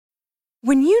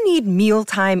When you need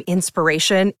mealtime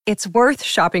inspiration, it's worth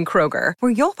shopping Kroger,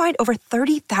 where you'll find over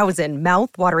 30,000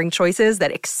 mouth-watering choices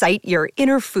that excite your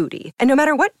inner foodie. And no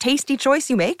matter what tasty choice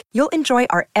you make, you'll enjoy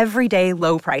our everyday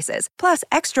low prices, plus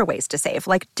extra ways to save,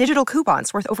 like digital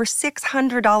coupons worth over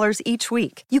 $600 each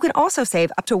week. You can also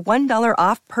save up to $1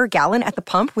 off per gallon at the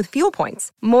pump with fuel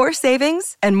points. More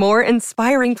savings and more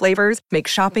inspiring flavors make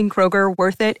shopping Kroger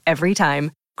worth it every time.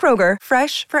 Kroger,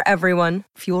 fresh for everyone.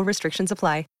 Fuel restrictions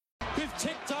apply. We've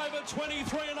ticked over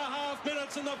 23 and a half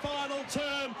minutes in the final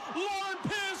term. Lauren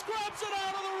Pearce grabs it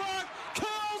out of the ruck,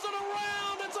 curls it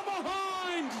around. It's a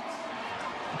behind.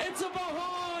 It's a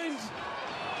behind.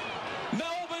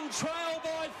 Melbourne trail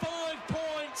by 5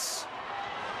 points.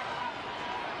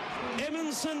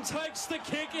 Emerson takes the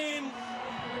kick in.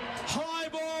 High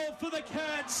ball for the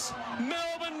Cats.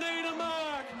 Melbourne need a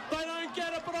mark. They don't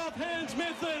get it, but off hands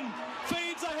Mithen.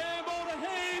 Feeds a handball to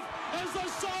Heath as the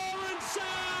siren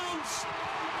sounds.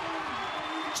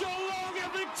 Geelong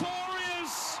are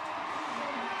victorious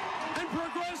and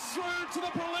progress through to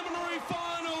the preliminary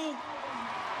final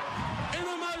in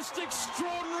the most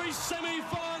extraordinary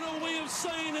semi-final we have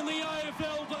seen in the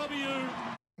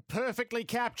AFLW. Perfectly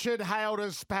captured, hailed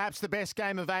as perhaps the best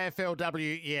game of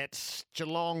AFLW yet.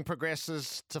 Geelong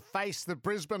progresses to face the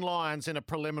Brisbane Lions in a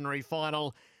preliminary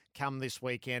final come this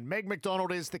weekend. Meg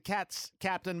McDonald is the Cats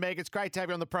captain. Meg, it's great to have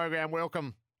you on the program.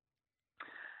 Welcome.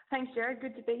 Thanks, Jared.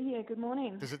 Good to be here. Good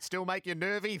morning. Does it still make you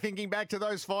nervy thinking back to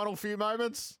those final few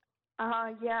moments?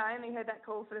 Yeah, I only heard that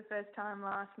call for the first time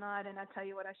last night, and I tell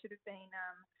you what, I should have been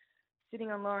sitting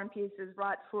on Lauren Pearce's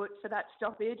right foot for that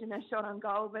stoppage and a shot on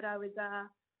goal, but I was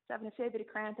having a fair bit of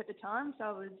cramp at the time, so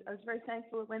I was very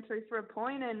thankful it went through for a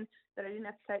point and that I didn't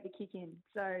have to take the kick in.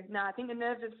 So, no, I think the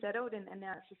nerves have settled and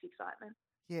now it's just excitement.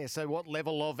 Yeah, so what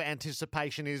level of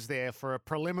anticipation is there for a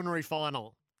preliminary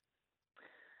final?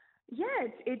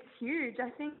 Yeah, it's huge. I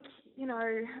think,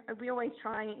 we always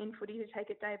try in footy to take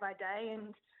it day by day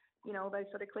and, all those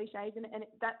sort of cliches, and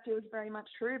that feels very much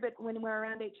true. But when we're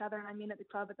around each other, and I'm in at the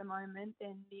club at the moment,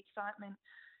 then the excitement,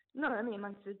 not only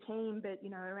amongst the team, but,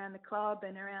 around the club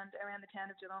and around the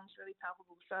town of Geelong is really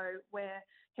palpable. So we're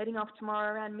heading off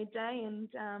tomorrow around midday and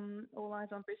all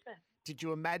eyes on Brisbane. Did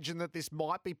you imagine that this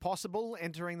might be possible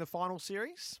entering the final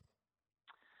series?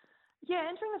 Yeah,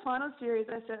 entering the final series,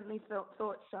 I certainly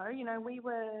thought so.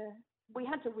 We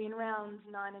had to win rounds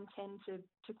 9 and 10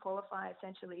 to qualify,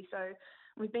 essentially. So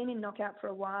we've been in knockout for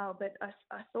a while, but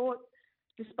I thought,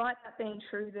 despite that being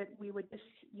true, that we were just,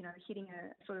 hitting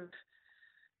a sort of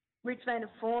rich vein of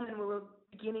form, and we were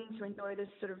beginning to enjoy the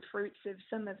sort of fruits of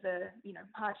some of the,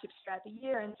 hardships throughout the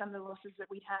year and some of the losses that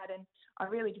we'd had. And I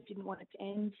really just didn't want it to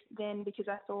end then, because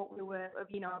I thought we were,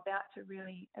 about to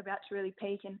really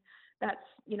peak. And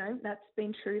that's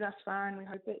been true thus far, and we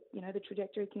hope that, the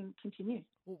trajectory can continue.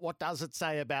 What does it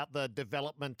say about the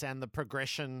development and the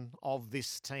progression of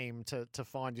this team to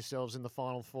find yourselves in the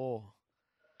Final Four?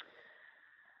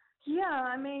 Yeah,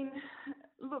 I mean,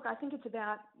 look, I think it's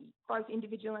about both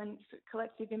individual and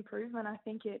collective improvement. I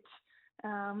think it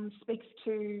speaks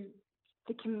to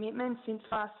the commitment since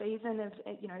last season of,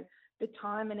 the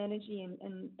time and energy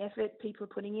and effort people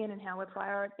are putting in and how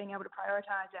we're being able to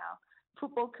prioritise our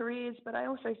football careers. But I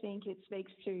also think it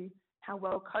speaks to how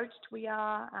well coached we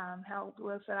are, how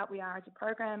well set up we are as a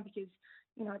program, because,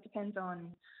 it depends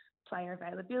on player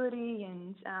availability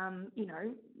and,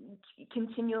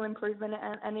 continual improvement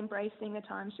and embracing the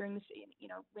times during the season. We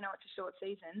know it's a short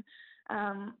season,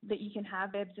 that you can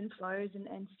have ebbs and flows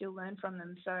and still learn from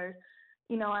them. So,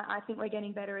 I think we're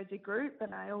getting better as a group,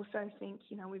 but I also think,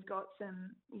 we've got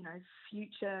some,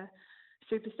 future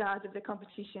superstars of the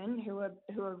competition who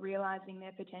are realising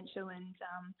their potential, and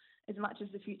as much as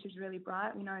the future's really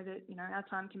bright, we know that our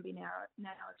time can be now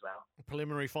as well.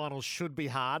 Preliminary finals should be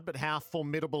hard, but how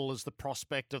formidable is the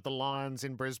prospect of the Lions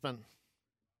in Brisbane?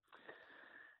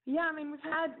 Yeah, I mean, we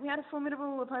had a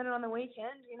formidable opponent on the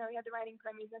weekend. We had the reigning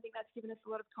premiers. I think that's given us a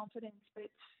lot of confidence. But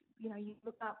you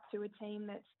look up to a team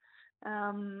that's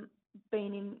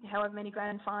been in however many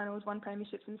grand finals, won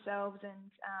premierships themselves,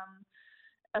 and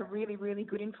are really, really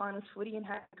good in finals footy and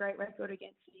have a great record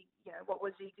against what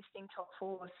was the existing top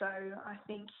four. So I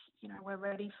think we're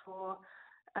ready for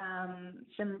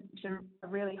some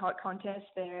really hot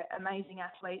contests. They're amazing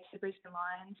athletes, the Brisbane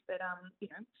Lions, but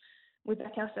we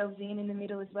back ourselves in the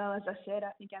middle as well. As I said,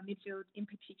 I think our midfield in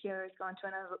particular has gone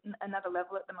to another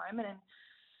level at the moment,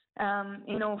 and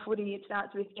in all footy, it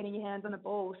starts with getting your hands on the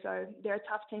ball. So they're a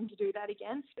tough team to do that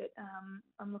against, but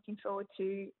I'm looking forward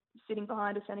to sitting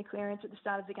behind a centre clearance at the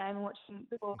start of the game and watching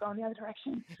the ball go in the other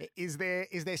direction. Is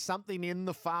there something in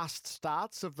the fast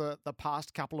starts of the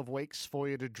past couple of weeks for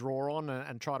you to draw on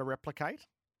and try to replicate?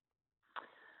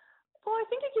 Well, I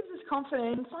think it gives us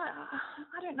confidence.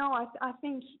 I don't know. I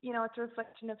think, it's a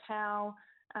reflection of how,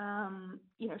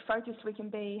 focused we can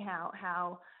be,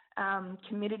 how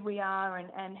committed we are,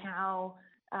 and how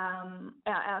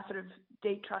our sort of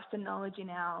deep trust and knowledge in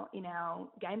our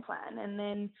game plan. And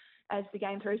then as the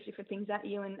game throws different things at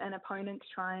you and opponents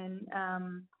try and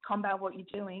combat what you're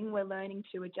doing, we're learning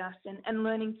to adjust and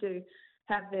learning to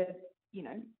have the,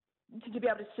 to be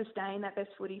able to sustain that best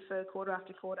footy for quarter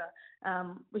after quarter.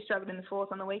 We struggled in the fourth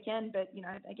on the weekend, but,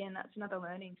 again, that's another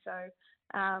learning. So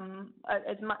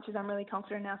as much as I'm really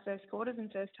confident in our first quarters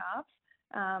and first halves,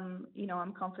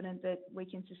 I'm confident that we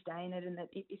can sustain it, and that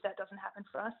if that doesn't happen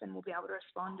for us, then we'll be able to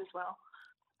respond as well.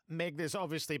 Meg, there's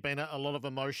obviously been a lot of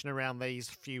emotion around these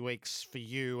few weeks for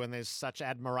you, and there's such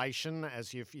admiration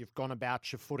as you've gone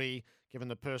about your footy, given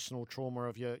the personal trauma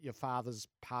of your father's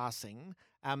passing.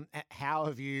 How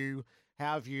have you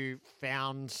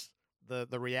found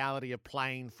the reality of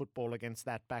playing football against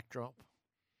that backdrop?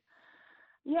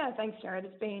 Yeah, thanks, Jared.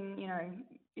 It's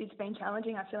been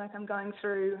challenging. I feel like I'm going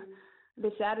through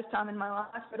the saddest time in my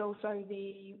life, but also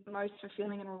the most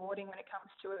fulfilling and rewarding when it comes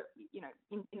to it,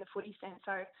 in the footy sense.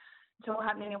 So it's all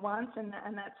happening at once, and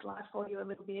that's life for you a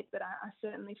little bit. But I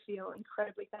certainly feel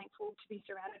incredibly thankful to be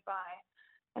surrounded by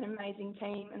an amazing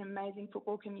team, an amazing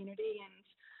football community. And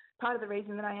part of the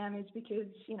reason that I am is because,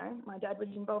 my dad was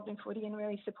involved in footy and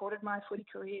really supported my footy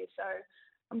career. So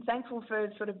I'm thankful for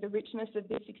sort of the richness of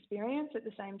this experience, at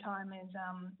the same time as,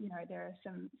 there are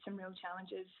some real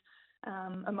challenges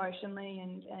emotionally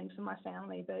and for my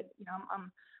family. But,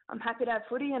 I'm happy to have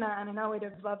footy, and I know we'd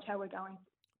have loved how we're going.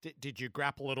 Did you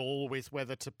grapple at all with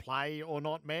whether to play or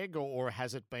not, Meg, or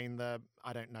has it been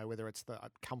I don't know whether it's the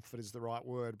comfort is the right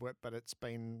word, but it's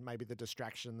been maybe the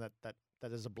distraction that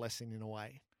is a blessing in a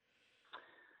way?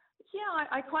 Yeah,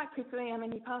 I quite quickly,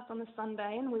 he passed on the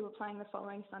Sunday and we were playing the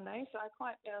following Sunday. So I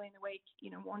quite early in the week,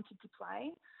 wanted to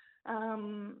play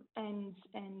and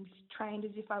trained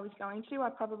as if I was going to. I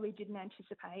probably didn't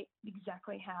anticipate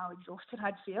exactly how exhausted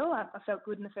I'd feel. I felt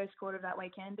good in the first quarter of that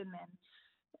weekend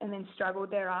and then struggled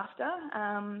thereafter.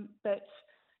 But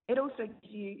it also gives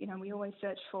you, we always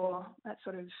search for that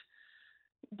sort of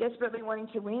desperately wanting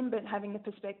to win, but having the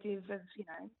perspective of,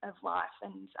 of life.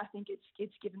 And I think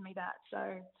it's given me that.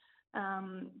 So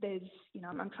there's,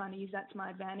 I'm trying to use that to my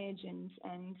advantage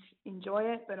and enjoy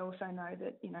it, but also know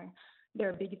that, there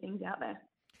are bigger things out there.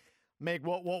 Meg,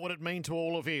 what would it mean to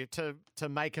all of you to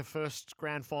make a first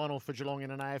grand final for Geelong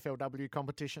in an AFLW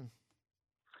competition?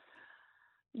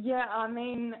 Yeah,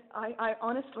 I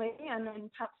honestly, and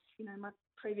perhaps, my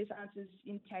previous answers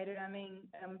indicated,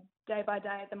 day by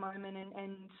day at the moment,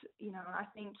 and I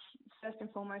think first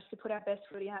and foremost to put our best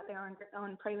footy out there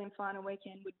on prelim final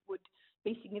weekend would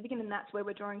be significant, and that's where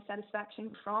we're drawing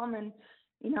satisfaction from. And,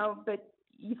 but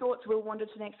your thoughts will wander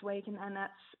to next week, and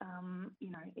that's,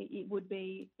 it would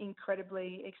be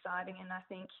incredibly exciting. And I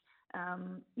think,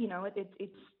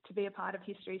 it's to be a part of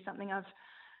history, something I've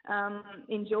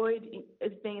enjoyed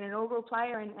as being an inaugural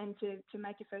player, and to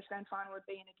make a first grand final would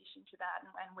be in addition to that,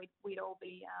 and we'd all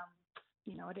be,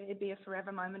 it'd be a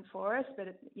forever moment for us.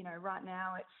 But right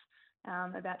now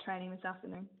it's about training this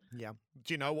afternoon. Yeah.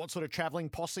 Do you know what sort of travelling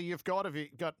posse you've got?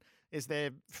 Is there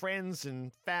friends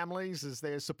and families? Is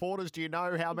there supporters? Do you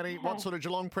know what sort of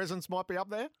Geelong presence might be up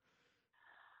there?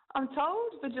 I'm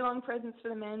told the Geelong presence for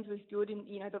the men's was good,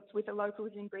 with the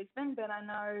locals in Brisbane, but I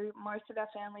know most of our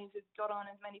families have got on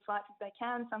as many flights as they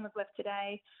can. Some have left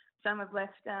today. Some have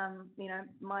left,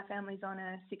 my family's on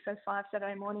a 6:05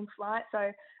 Saturday morning flight.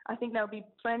 So I think there'll be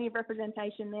plenty of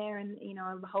representation there, and,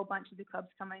 a whole bunch of the clubs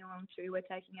coming along too. We're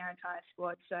taking our entire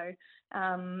squad. So,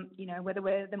 whether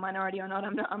we're the minority or not,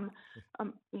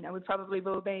 we probably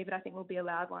will be, but I think we'll be a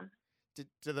loud one.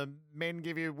 Do the men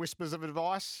give you whispers of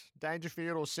advice,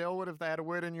 Dangerfield or Selwood, if they had a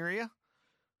word in your ear?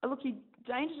 Look,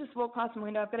 Danger just walked past the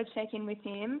window. I've got to check in with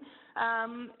him.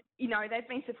 They've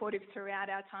been supportive throughout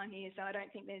our time here, so I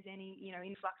don't think there's any,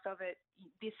 influx of it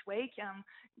this week.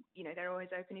 They're always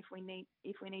open if we need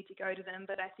to go to them.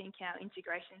 But I think our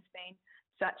integration's been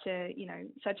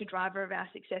such a driver of our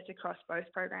success across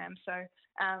both programs. So,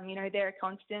 they're a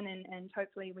constant, and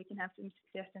hopefully we can have some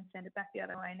success and send it back the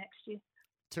other way next year.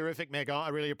 Terrific, Meg. I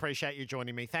really appreciate you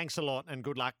joining me. Thanks a lot, and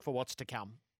good luck for what's to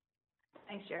come.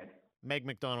 Thanks, Jared. Meg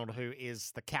McDonald, who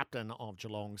is the captain of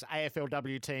Geelong's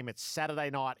AFLW team. It's Saturday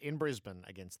night in Brisbane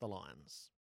against the Lions.